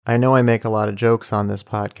I know I make a lot of jokes on this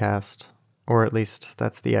podcast, or at least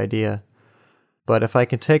that's the idea. But if I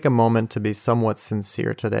can take a moment to be somewhat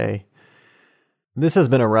sincere today, this has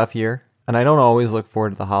been a rough year, and I don't always look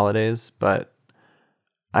forward to the holidays, but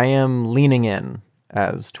I am leaning in,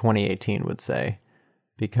 as 2018 would say,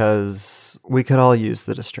 because we could all use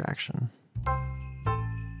the distraction.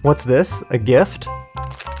 What's this? A gift?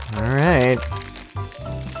 Alright.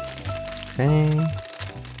 Okay.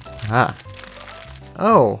 Ah.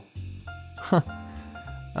 Oh. Huh.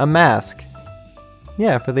 A mask.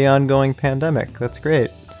 Yeah, for the ongoing pandemic. That's great.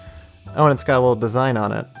 Oh, and it's got a little design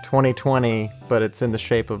on it. 2020, but it's in the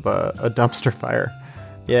shape of a dumpster fire.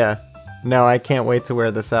 Yeah. No, I can't wait to wear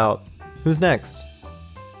this out. Who's next?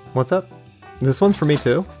 What's up? This one's for me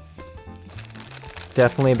too.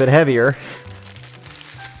 Definitely a bit heavier.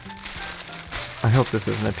 I hope this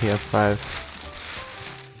isn't a PS5.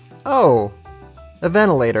 Oh! A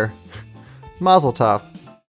ventilator. Mazel tov.